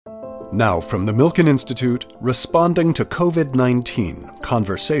Now from the Milken Institute, responding to COVID-19,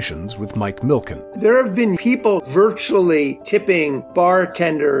 conversations with Mike Milken. There have been people virtually tipping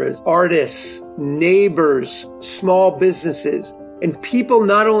bartenders, artists, neighbors, small businesses. And people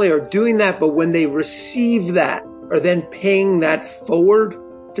not only are doing that, but when they receive that, are then paying that forward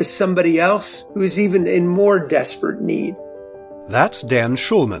to somebody else who is even in more desperate need. That's Dan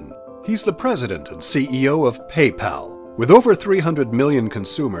Schulman. He's the president and CEO of PayPal. With over 300 million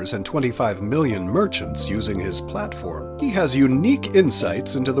consumers and 25 million merchants using his platform, he has unique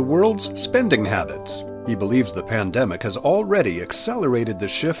insights into the world's spending habits. He believes the pandemic has already accelerated the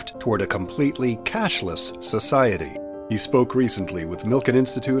shift toward a completely cashless society. He spoke recently with Milken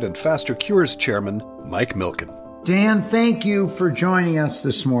Institute and Faster Cures chairman Mike Milken. Dan, thank you for joining us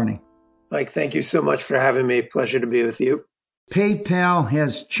this morning. Mike, thank you so much for having me. Pleasure to be with you. PayPal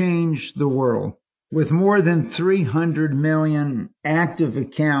has changed the world. With more than 300 million active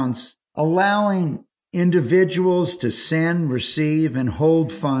accounts, allowing individuals to send, receive, and hold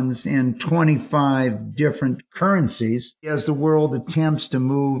funds in 25 different currencies as the world attempts to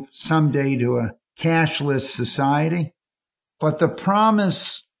move someday to a cashless society. But the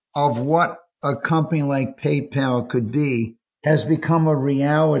promise of what a company like PayPal could be has become a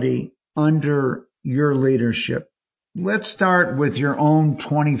reality under your leadership. Let's start with your own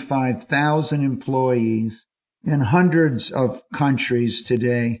 25,000 employees in hundreds of countries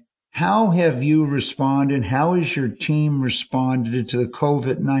today. How have you responded? How has your team responded to the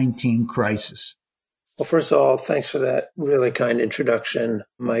COVID-19 crisis? Well, first of all, thanks for that really kind introduction,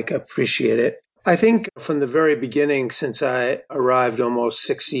 Mike. I appreciate it. I think from the very beginning, since I arrived almost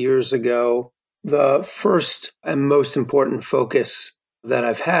 6 years ago, the first and most important focus that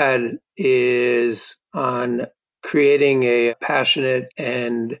I've had is on creating a passionate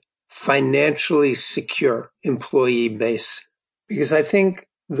and financially secure employee base. Because I think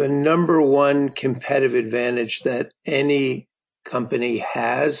the number one competitive advantage that any company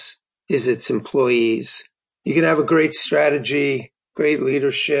has is its employees. You can have a great strategy, great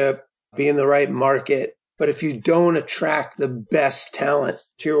leadership, be in the right market, but if you don't attract the best talent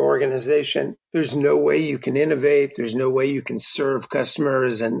to your organization, there's no way you can innovate. There's no way you can serve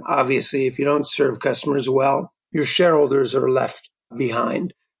customers. And obviously, if you don't serve customers well, your shareholders are left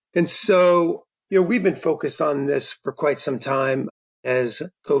behind. And so, we've been focused on this for quite some time as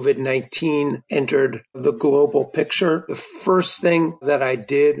COVID-19 entered the global picture. The first thing that I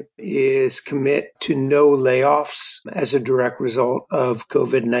did is commit to no layoffs as a direct result of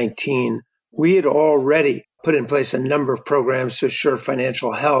COVID-19. We had already put in place a number of programs to assure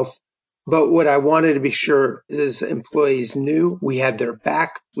financial health. But what I wanted to be sure is employees knew we had their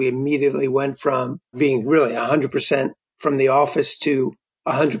back. We immediately went from being really 100% from the office to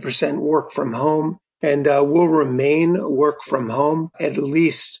 100% work from home. And we'll remain work from home at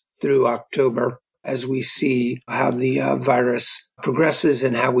least through October as we see how the virus progresses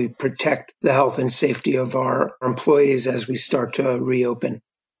and how we protect the health and safety of our employees as we start to reopen.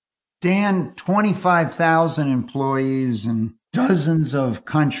 Dan, 25,000 employees in dozens of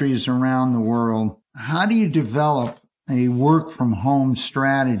countries around the world. How do you develop a work-from-home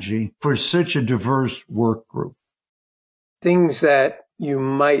strategy for such a diverse work group? Things that you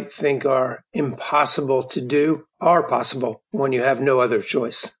might think are impossible to do are possible when you have no other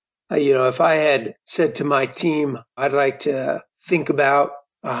choice. If I had said to my team, I'd like to think about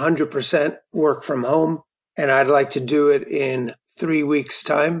 100% work from home, and I'd like to do it in 3 weeks'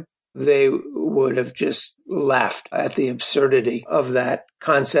 time, they would have just laughed at the absurdity of that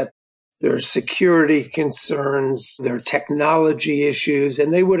concept. There are security concerns, there are technology issues,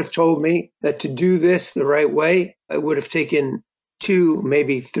 and they would have told me that to do this the right way, it would have taken 2,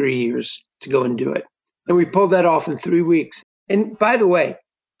 maybe 3 years to go and do it. And we pulled that off in 3 weeks. And by the way,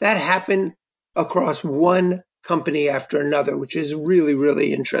 that happened across one company after another, which is really,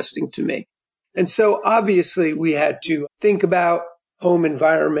 really interesting to me. And so obviously we had to think about home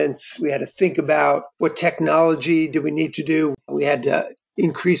environments. We had to think about what technology do we need to do. We had to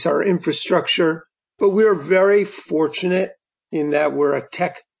increase our infrastructure. But we're very fortunate in that we're a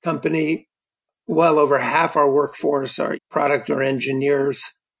tech company. Well over half our workforce are product or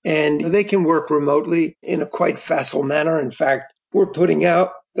engineers, and they can work remotely in a quite facile manner. In fact, we're putting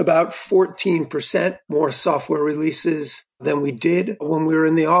out about 14% more software releases than we did when we were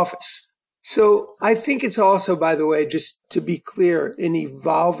in the office. So I think it's also, by the way, just to be clear, an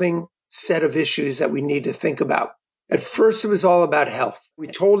evolving set of issues that we need to think about. At first, it was all about health. We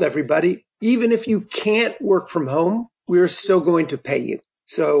told everybody, even if you can't work from home, we're still going to pay you.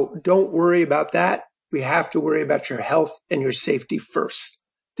 So don't worry about that. We have to worry about your health and your safety first.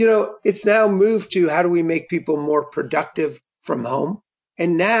 It's now moved to how do we make people more productive from home?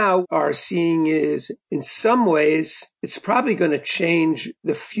 And now our seeing is, in some ways, it's probably going to change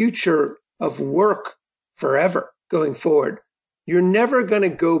the future of work forever going forward. You're never going to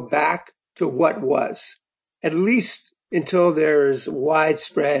go back to what was, at least until there's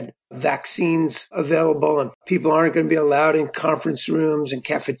widespread vaccines available and people aren't going to be allowed in conference rooms and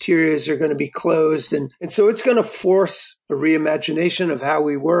cafeterias are going to be closed. And so it's going to force a reimagination of how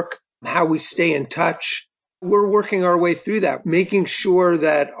we work, how we stay in touch. We're working our way through that, making sure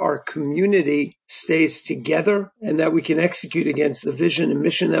that our community stays together and that we can execute against the vision and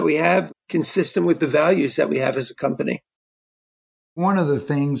mission that we have, consistent with the values that we have as a company. One of the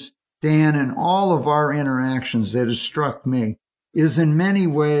things, Dan, in all of our interactions that has struck me is in many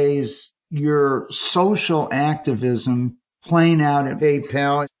ways your social activism playing out at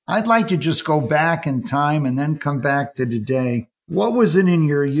PayPal. I'd like to just go back in time and then come back to today. What was it in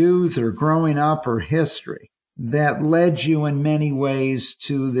your youth or growing up or history that led you in many ways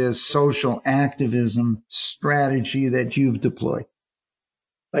to this social activism strategy that you've deployed?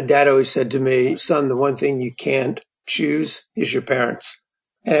 My dad always said to me, son, the one thing you can't choose is your parents.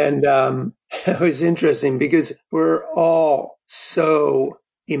 And it was interesting because we're all so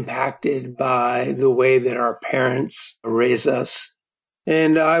impacted by the way that our parents raise us.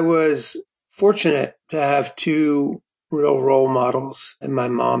 And I was fortunate to have two real role models in my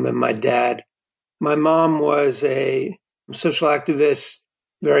mom and my dad. My mom was a social activist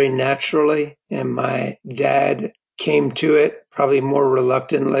very naturally, and my dad came to it probably more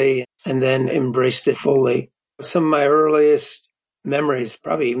reluctantly and then embraced it fully. Some of my earliest memories,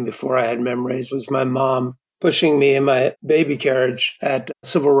 probably even before I had memories, was my mom pushing me in my baby carriage at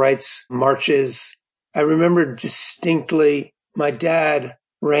civil rights marches. I remember distinctly my dad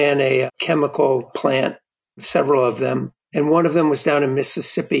ran a chemical plant, several of them, and one of them was down in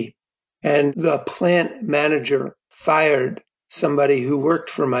Mississippi. And the plant manager fired somebody who worked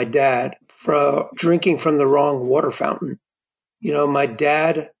for my dad for drinking from the wrong water fountain. You know, my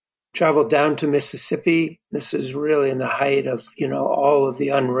dad traveled down to Mississippi. This is really in the height of, all of the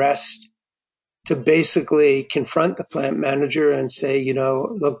unrest, to basically confront the plant manager and say,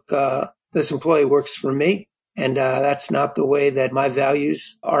 look, this employee works for me, and that's not the way that my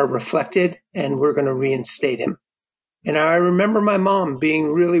values are reflected, and we're going to reinstate him. And I remember my mom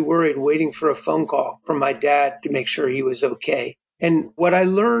being really worried, waiting for a phone call from my dad to make sure he was okay. And what I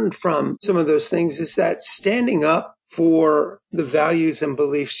learned from some of those things is that standing up for the values and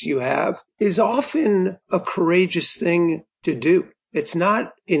beliefs you have is often a courageous thing to do. It's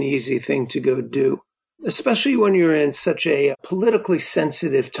not an easy thing to go do, especially when you're in such a politically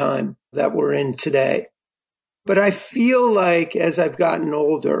sensitive time that we're in today. But I feel like as I've gotten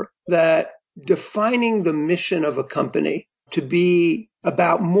older, that defining the mission of a company to be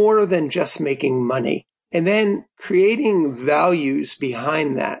about more than just making money, and then creating values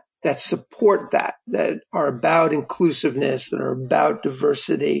behind that support that are about inclusiveness, that are about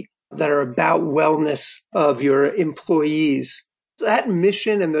diversity, that are about wellness of your employees. That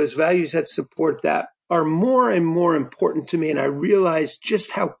mission and those values that support that are more and more important to me. And I realize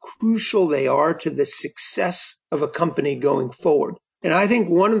just how crucial they are to the success of a company going forward. And I think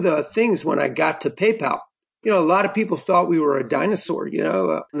one of the things when I got to PayPal, a lot of people thought we were a dinosaur,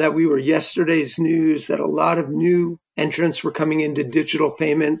 that we were yesterday's news, that a lot of new entrants were coming into digital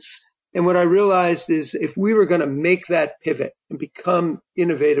payments. And what I realized is if we were going to make that pivot and become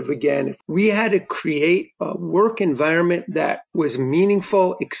innovative again, if we had to create a work environment that was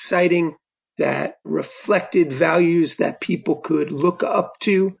meaningful, exciting, that reflected values that people could look up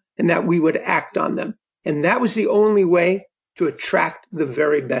to and that we would act on them. And that was the only way to attract the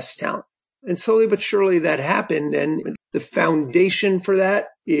very best talent. And slowly but surely that happened. And the foundation for that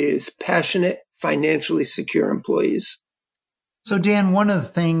is passionate, financially secure employees. So, Dan, one of the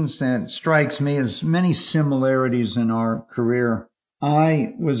things that strikes me is many similarities in our career.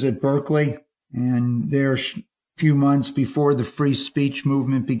 I was at Berkeley, and there a few months before the free speech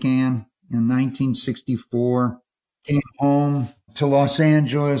movement began in 1964, came home to Los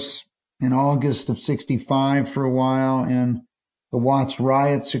Angeles in August of 65 for a while, and the Watts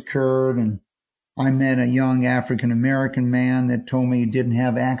riots occurred, and I met a young African-American man that told me he didn't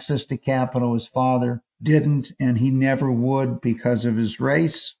have access to capital. His father didn't, and he never would because of his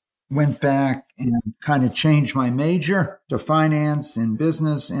race. Went back and kind of changed my major to finance and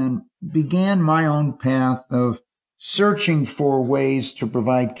business and began my own path of searching for ways to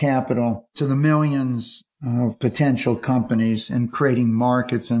provide capital to the millions of potential companies and creating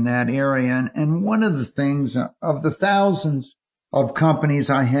markets in that area. And one of the things, of the thousands of companies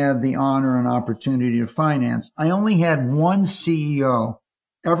I had the honor and opportunity to finance, I only had one CEO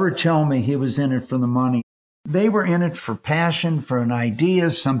ever tell me he was in it for the money. They were in it for passion, for an idea,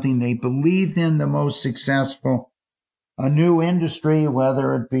 something they believed in, the most successful, a new industry,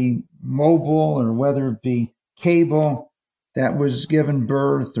 whether it be mobile or whether it be cable that was given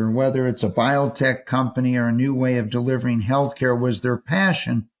birth, or whether it's a biotech company or a new way of delivering healthcare, was their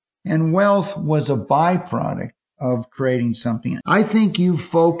passion. And wealth was a byproduct of creating something. I think you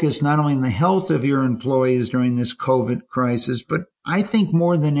focus not only on the health of your employees during this COVID crisis, but I think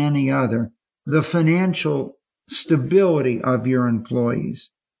more than any other, the financial stability of your employees.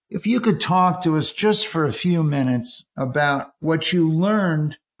 If you could talk to us just for a few minutes about what you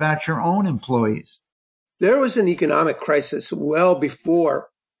learned about your own employees. There was an economic crisis well before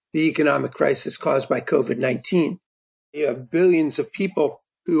the economic crisis caused by COVID-19. You have billions of people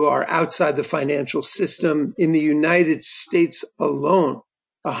who are outside the financial system. In the United States alone,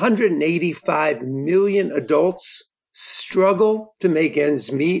 185 million adults struggle to make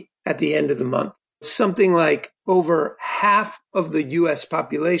ends meet at the end of the month. Something like over half of the U.S.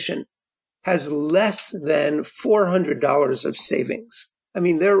 population has less than $400 of savings. I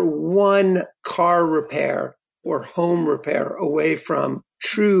mean, they're one car repair or home repair away from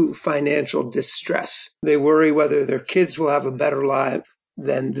true financial distress. They worry whether their kids will have a better life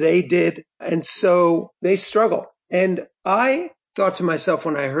than they did. And so they struggle. And I thought to myself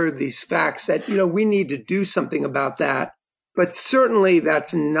when I heard these facts that, we need to do something about that. But certainly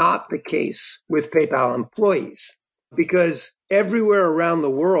that's not the case with PayPal employees, because everywhere around the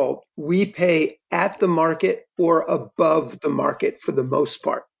world, we pay at the market or above the market for the most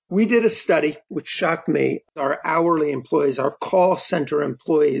part. We did a study which shocked me. Our hourly employees, our call center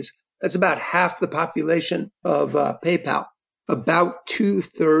employees, that's about half the population of PayPal. About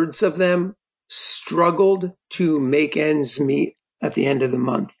 2/3 of them struggled to make ends meet at the end of the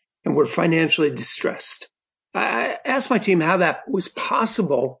month and were financially distressed. I asked my team how that was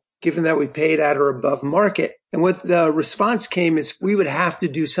possible, given that we paid at or above market. And what the response came is we would have to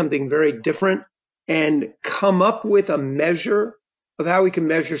do something very different and come up with a measure of how we can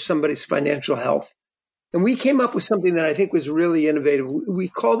measure somebody's financial health. And we came up with something that I think was really innovative. We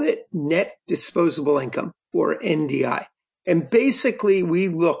called it net disposable income, or NDI. And basically we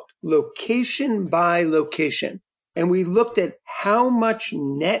looked location by location, and we looked at how much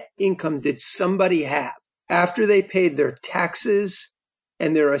net income did somebody have after they paid their taxes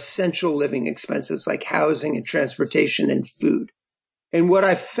and their essential living expenses like housing and transportation and food. And what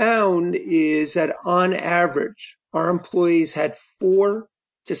I found is that on average, our employees had 4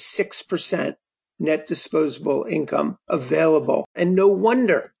 to 6% net disposable income available. And no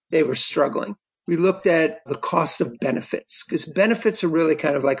wonder they were struggling. We looked at the cost of benefits, because benefits are really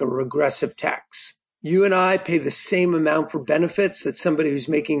kind of like a regressive tax. You and I pay the same amount for benefits that somebody who's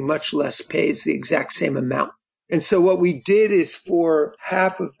making much less pays the exact same amount. And so what we did is, for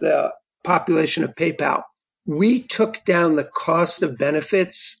half of the population of PayPal, we took down the cost of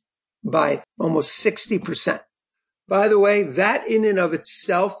benefits by almost 60%. By the way, that in and of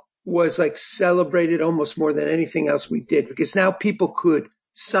itself was like celebrated almost more than anything else we did, because now people could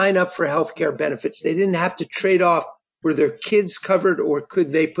sign up for healthcare benefits. They didn't have to trade off, were their kids covered or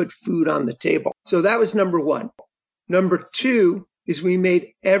could they put food on the table? So that was number one. Number two is we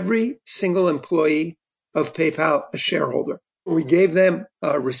made every single employee of PayPal a shareholder. We gave them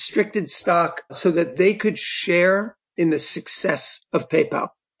a restricted stock so that they could share in the success of PayPal.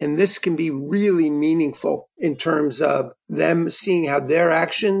 And this can be really meaningful in terms of them seeing how their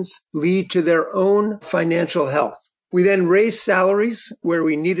actions lead to their own financial health. We then raised salaries where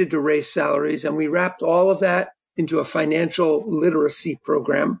we needed to raise salaries, and we wrapped all of that into a financial literacy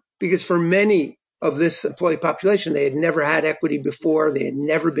program, because for many of this employee population, they had never had equity before. They had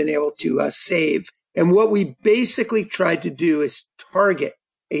never been able to save. And what we basically tried to do is target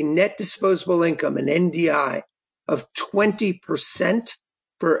a net disposable income, an NDI, of 20%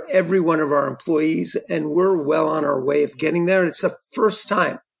 for every one of our employees. And we're well on our way of getting there. It's the first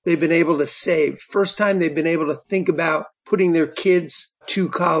time they've been able to save. First time they've been able to think about putting their kids to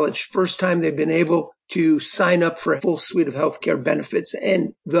college. First time they've been able to sign up for a full suite of healthcare benefits.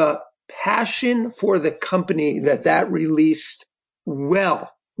 And the passion for the company that released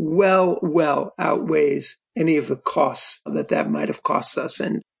well outweighs any of the costs that might have cost us.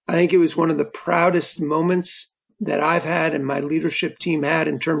 And I think it was one of the proudest moments that I've had and my leadership team had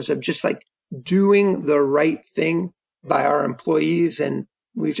in terms of just like doing the right thing by our employees. And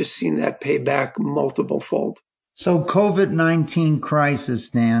we've just seen that pay back multiple fold. So COVID-19 crisis,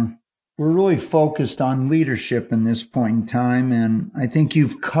 Dan, we're really focused on leadership in this point in time. And I think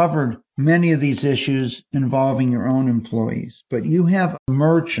you've covered many of these issues involving your own employees, but you have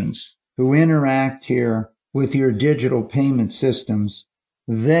merchants who interact here with your digital payment systems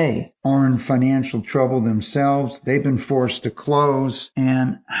They are in financial trouble themselves. They've been forced to close.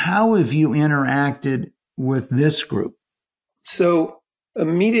 And how have you interacted with this group? So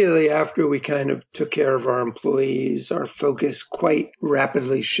immediately after we kind of took care of our employees, our focus quite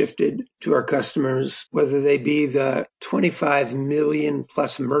rapidly shifted to our customers, whether they be the 25 million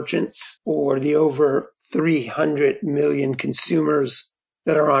plus merchants or the over 300 million consumers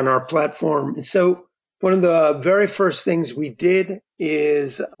that are on our platform. And so one of the very first things we did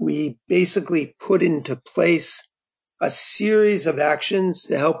is we basically put into place a series of actions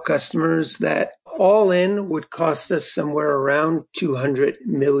to help customers that all in would cost us somewhere around $200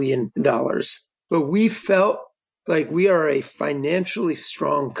 million. But we felt like we are a financially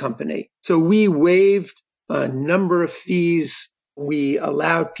strong company. So we waived a number of fees. We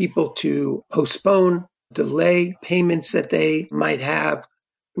allowed people to postpone, delay payments that they might have.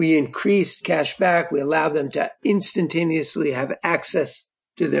 We increased cash back. We allowed them to instantaneously have access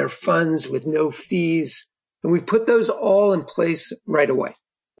to their funds with no fees. And we put those all in place right away.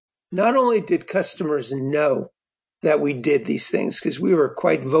 Not only did customers know that we did these things, because we were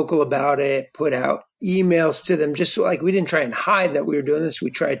quite vocal about it, put out emails to them, just like we didn't try and hide that we were doing this.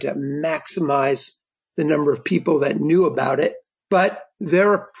 We tried to maximize the number of people that knew about it. But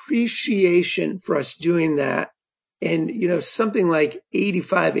their appreciation for us doing that, and something like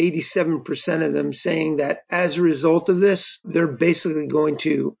 87% of them saying that as a result of this, they're basically going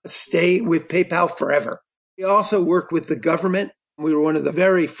to stay with PayPal forever. We also worked with the government. We were one of the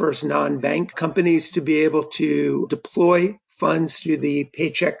very first non-bank companies to be able to deploy funds through the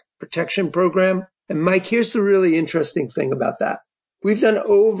Paycheck Protection Program. And Mike, here's the really interesting thing about that. We've done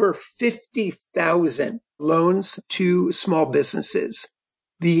over 50,000 loans to small businesses.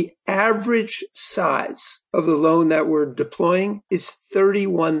 The average size of the loan that we're deploying is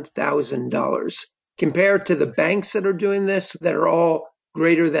 $31,000 compared to the banks that are doing this that are all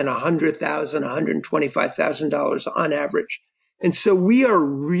greater than $100,000, $125,000 on average. And so we are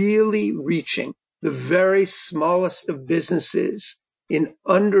really reaching the very smallest of businesses in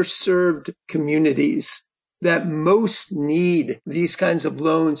underserved communities that most need these kinds of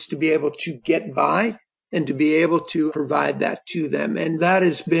loans to be able to get by and to be able to provide that to them. And that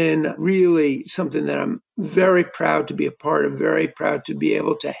has been really something that I'm very proud to be a part of, very proud to be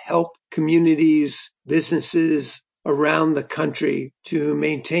able to help communities, businesses around the country to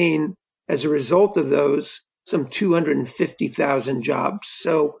maintain, as a result of those, some 250,000 jobs.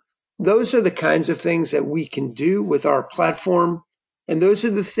 So those are the kinds of things that we can do with our platform. And those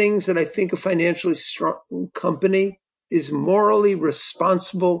are the things that I think a financially strong company is morally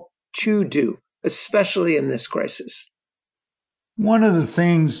responsible to do, especially in this crisis. One of the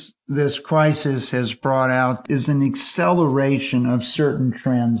things this crisis has brought out is an acceleration of certain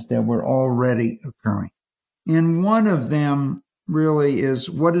trends that were already occurring. And one of them really is,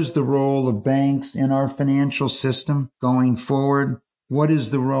 what is the role of banks in our financial system going forward? What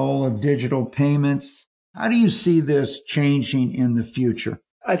is the role of digital payments? How do you see this changing in the future?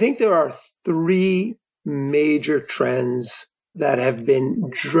 I think there are three major trends that have been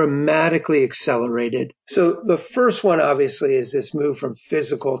dramatically accelerated. So the first one, obviously, is this move from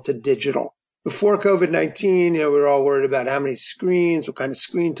physical to digital. Before COVID-19, we were all worried about how many screens, what kind of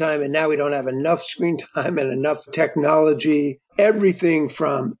screen time, and now we don't have enough screen time and enough technology. Everything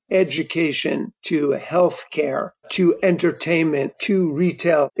from education to healthcare to entertainment to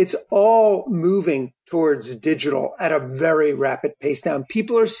retail, it's all moving towards digital at a very rapid pace now. And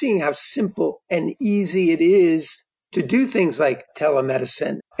people are seeing how simple and easy it is to do things like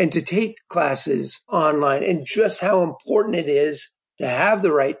telemedicine and to take classes online, and just how important it is to have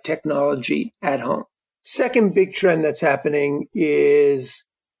the right technology at home. Second big trend that's happening is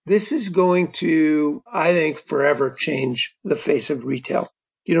this is going to, I think, forever change the face of retail.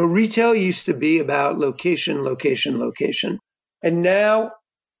 Retail used to be about location, location, location. And now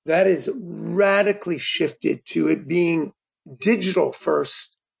that is radically shifted to it being digital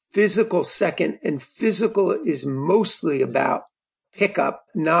first, physical second, and physical is mostly about pickup,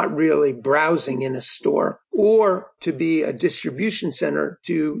 not really browsing in a store, or to be a distribution center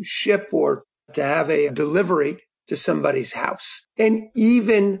to ship or to have a delivery to somebody's house. And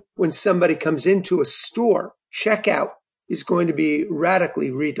even when somebody comes into a store, checkout is going to be radically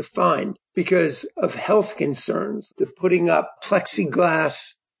redefined because of health concerns. They're putting up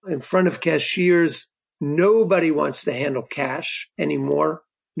plexiglass in front of cashiers. Nobody wants to handle cash anymore.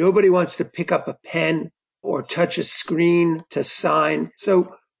 Nobody wants to pick up a pen or touch a screen to sign.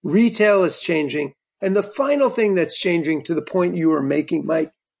 So retail is changing. And the final thing that's changing, to the point you were making, Mike,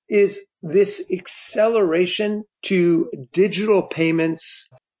 is this acceleration to digital payments.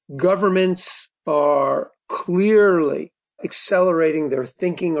 Governments are clearly accelerating their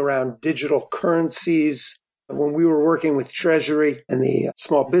thinking around digital currencies. When we were working with Treasury and the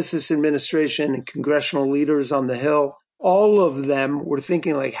Small Business Administration and congressional leaders on the Hill, all of them were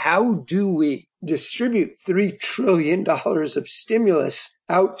thinking like, how do we distribute $3 trillion of stimulus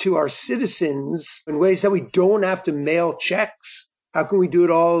out to our citizens in ways that we don't have to mail checks? How can we do it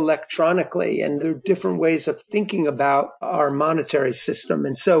all electronically? And there are different ways of thinking about our monetary system.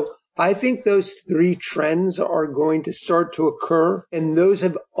 And so I think those three trends are going to start to occur, and those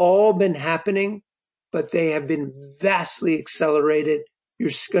have all been happening, but they have been vastly accelerated. You're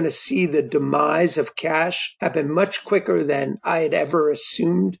going to see the demise of cash happen much quicker than I had ever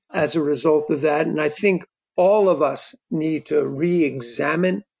assumed as a result of that. And I think all of us need to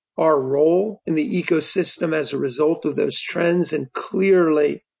re-examine our role in the ecosystem as a result of those trends. And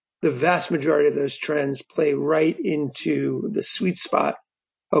clearly, the vast majority of those trends play right into the sweet spot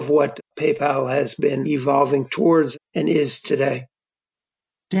of what PayPal has been evolving towards and is today.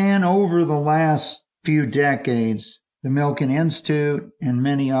 Dan, over the last few decades, the Milken Institute and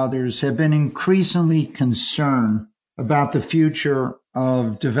many others have been increasingly concerned about the future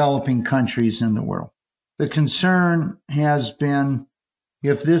of developing countries in the world. The concern has been,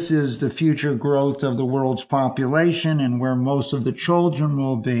 if this is the future growth of the world's population and where most of the children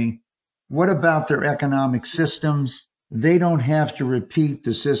will be, what about their economic systems? They don't have to repeat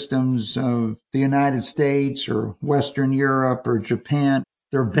the systems of the United States or Western Europe or Japan.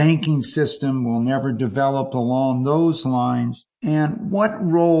 Their banking system will never develop along those lines. And what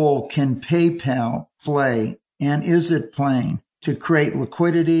role can PayPal play, and is it playing, to create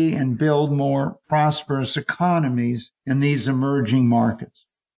liquidity and build more prosperous economies in these emerging markets?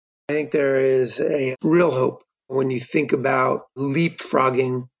 I think there is a real hope when you think about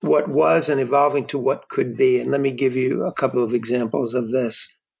leapfrogging what was and evolving to what could be. And let me give you a couple of examples of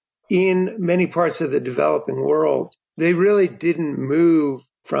this. In many parts of the developing world, they really didn't move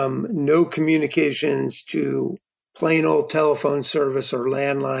from no communications to plain old telephone service or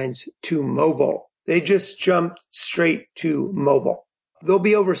landlines to mobile. They just jumped straight to mobile. There'll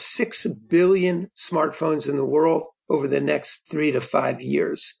be over 6 billion smartphones in the world over the next 3 to 5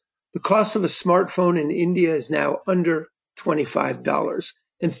 years. The cost of a smartphone in India is now under $25.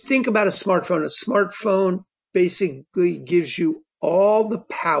 And think about a smartphone. A smartphone basically gives you all the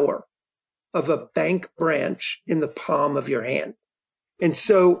power of a bank branch in the palm of your hand. And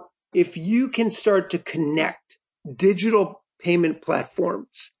so if you can start to connect digital payment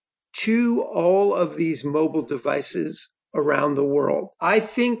platforms to all of these mobile devices around the world, I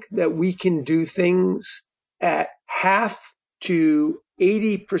think that we can do things at half to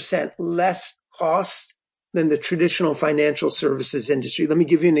 80% less cost than the traditional financial services industry. Let me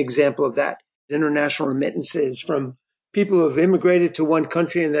give you an example of that. International remittances from people who have immigrated to one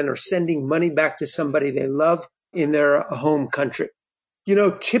country and then are sending money back to somebody they love in their home country. You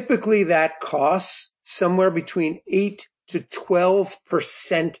know, typically that costs somewhere between 8 to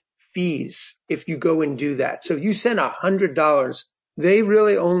 12% fees if you go and do that. So you send $100, they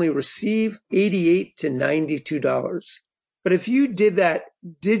really only receive $88 to $92. But if you did that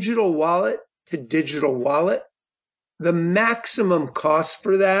digital wallet to digital wallet, the maximum cost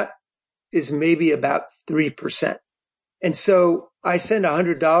for that is maybe about 3%. And so I send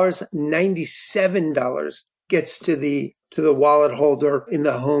 $100, $97 gets to the wallet holder in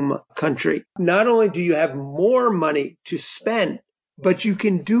the home country. Not only do you have more money to spend, but you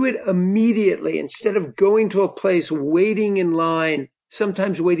can do it immediately instead of going to a place, waiting in line,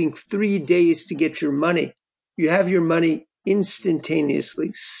 sometimes waiting 3 days to get your money. You have your money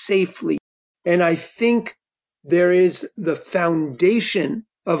instantaneously, safely. And I think there is the foundation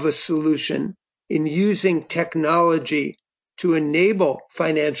of a solution in using technology to enable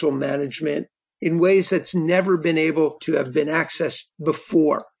financial management in ways that's never been able to have been accessed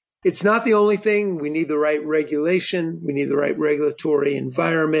before. It's not the only thing. We need the right regulation. We need the right regulatory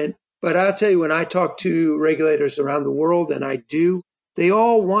environment. But I'll tell you, when I talk to regulators around the world, and I do, they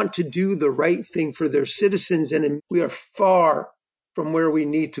all want to do the right thing for their citizens. And we are far from where we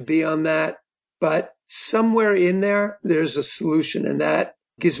need to be on that. But somewhere in there, there's a solution. And that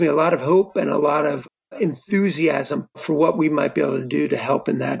gives me a lot of hope and a lot of enthusiasm for what we might be able to do to help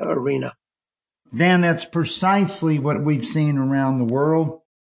in that arena. Dan, that's precisely what we've seen around the world.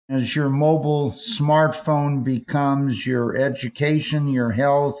 As your mobile smartphone becomes your education, your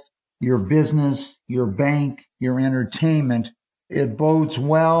health, your business, your bank, your entertainment, it bodes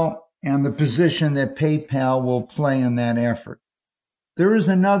well and the position that PayPal will play in that effort. There is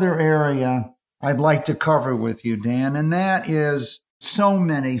another area I'd like to cover with you, Dan, and that is so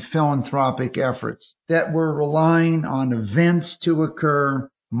many philanthropic efforts that were relying on events to occur,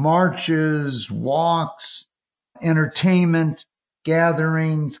 marches, walks, entertainment,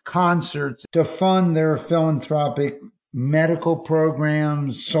 gatherings, concerts to fund their philanthropic medical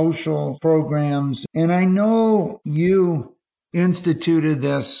programs, social programs. And I know you instituted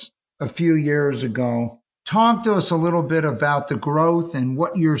this a few years ago. Talk to us a little bit about the growth and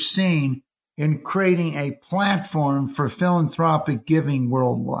what you're seeing in creating a platform for philanthropic giving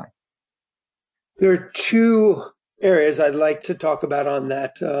worldwide. There are two areas I'd like to talk about on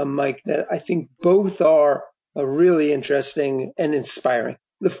that, Mike, that I think both are really interesting and inspiring.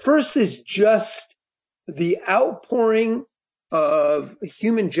 The first is just the outpouring of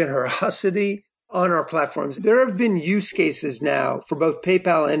human generosity on our platforms. There have been use cases now for both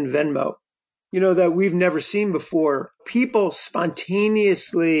PayPal and Venmo, that we've never seen before. People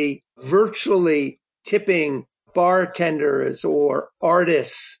spontaneously, virtually tipping bartenders or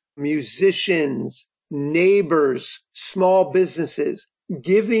artists, musicians, neighbors, small businesses,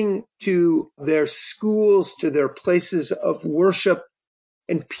 giving to their schools, to their places of worship.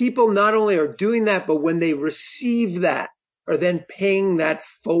 And people not only are doing that, but when they receive that, are then paying that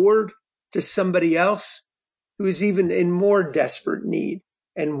forward to somebody else who is even in more desperate need.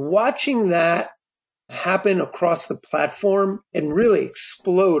 And watching that happen across the platform and really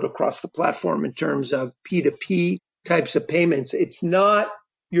explode across the platform in terms of P2P types of payments. It's not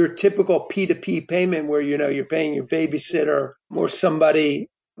your typical P2P payment where, you're paying your babysitter or somebody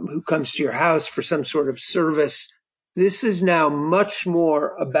who comes to your house for some sort of service. This is now much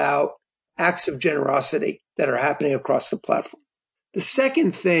more about acts of generosity that are happening across the platform. The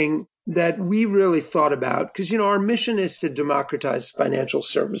second thing that we really thought about, because, our mission is to democratize financial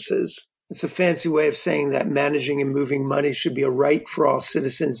services. It's a fancy way of saying that managing and moving money should be a right for all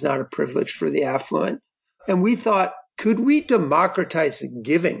citizens, not a privilege for the affluent. And we thought, could we democratize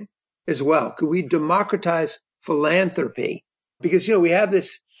giving as well? Could we democratize philanthropy? Because, we have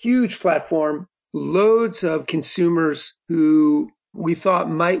this huge platform, loads of consumers who we thought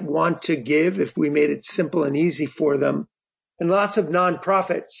might want to give if we made it simple and easy for them, and lots of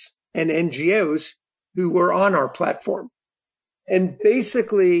nonprofits and NGOs who were on our platform. And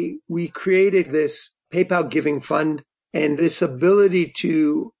basically, we created this PayPal Giving Fund and this ability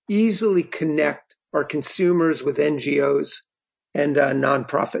to easily connect our consumers with NGOs and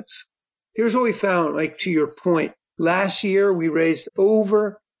nonprofits. Here's what we found, like to your point. Last year, we raised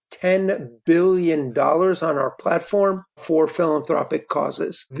over $10 billion on our platform for philanthropic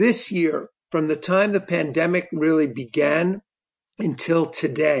causes. This year, from the time the pandemic really began until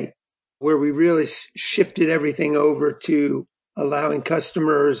today, where we really shifted everything over to allowing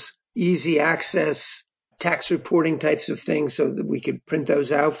customers easy access, tax reporting types of things so that we could print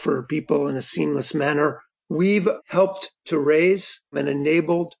those out for people in a seamless manner. We've helped to raise and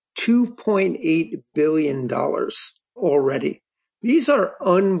enabled $2.8 billion already. These are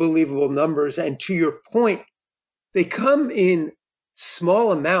unbelievable numbers. And to your point, they come in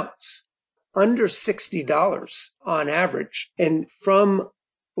small amounts, under $60 on average, and from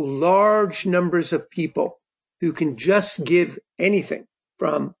large numbers of people who can just give anything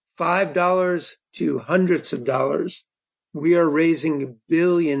from $5 to hundreds of dollars. We are raising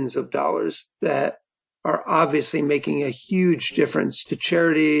billions of dollars that are obviously making a huge difference to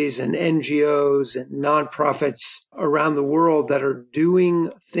charities and NGOs and nonprofits around the world that are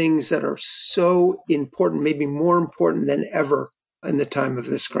doing things that are so important, maybe more important than ever in the time of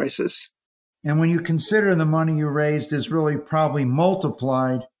this crisis. And when you consider the money you raised is really probably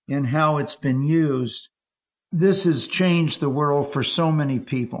multiplied in how it's been used, this has changed the world for so many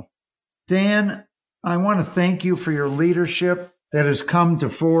people. Dan, I want to thank you for your leadership that has come to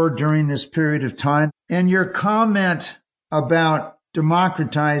fore during this period of time. And your comment about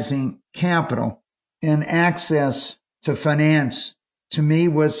democratizing capital and access to finance, to me,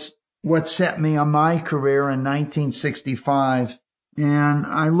 was what set me on my career in 1965. And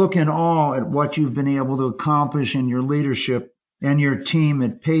I look in awe at what you've been able to accomplish in your leadership and your team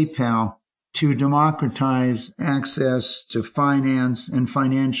at PayPal to democratize access to finance and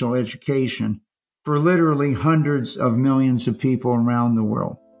financial education for literally hundreds of millions of people around the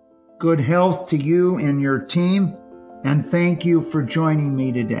world. Good health to you and your team, and thank you for joining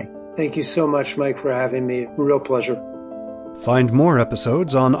me today. Thank you so much, Mike, for having me. Real pleasure. Find more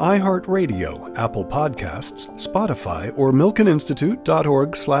episodes on iHeartRadio, Apple Podcasts, Spotify, or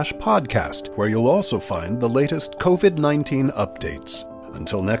milkeninstitute.org/podcast, where you'll also find the latest COVID-19 updates.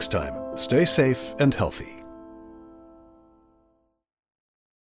 Until next time, stay safe and healthy.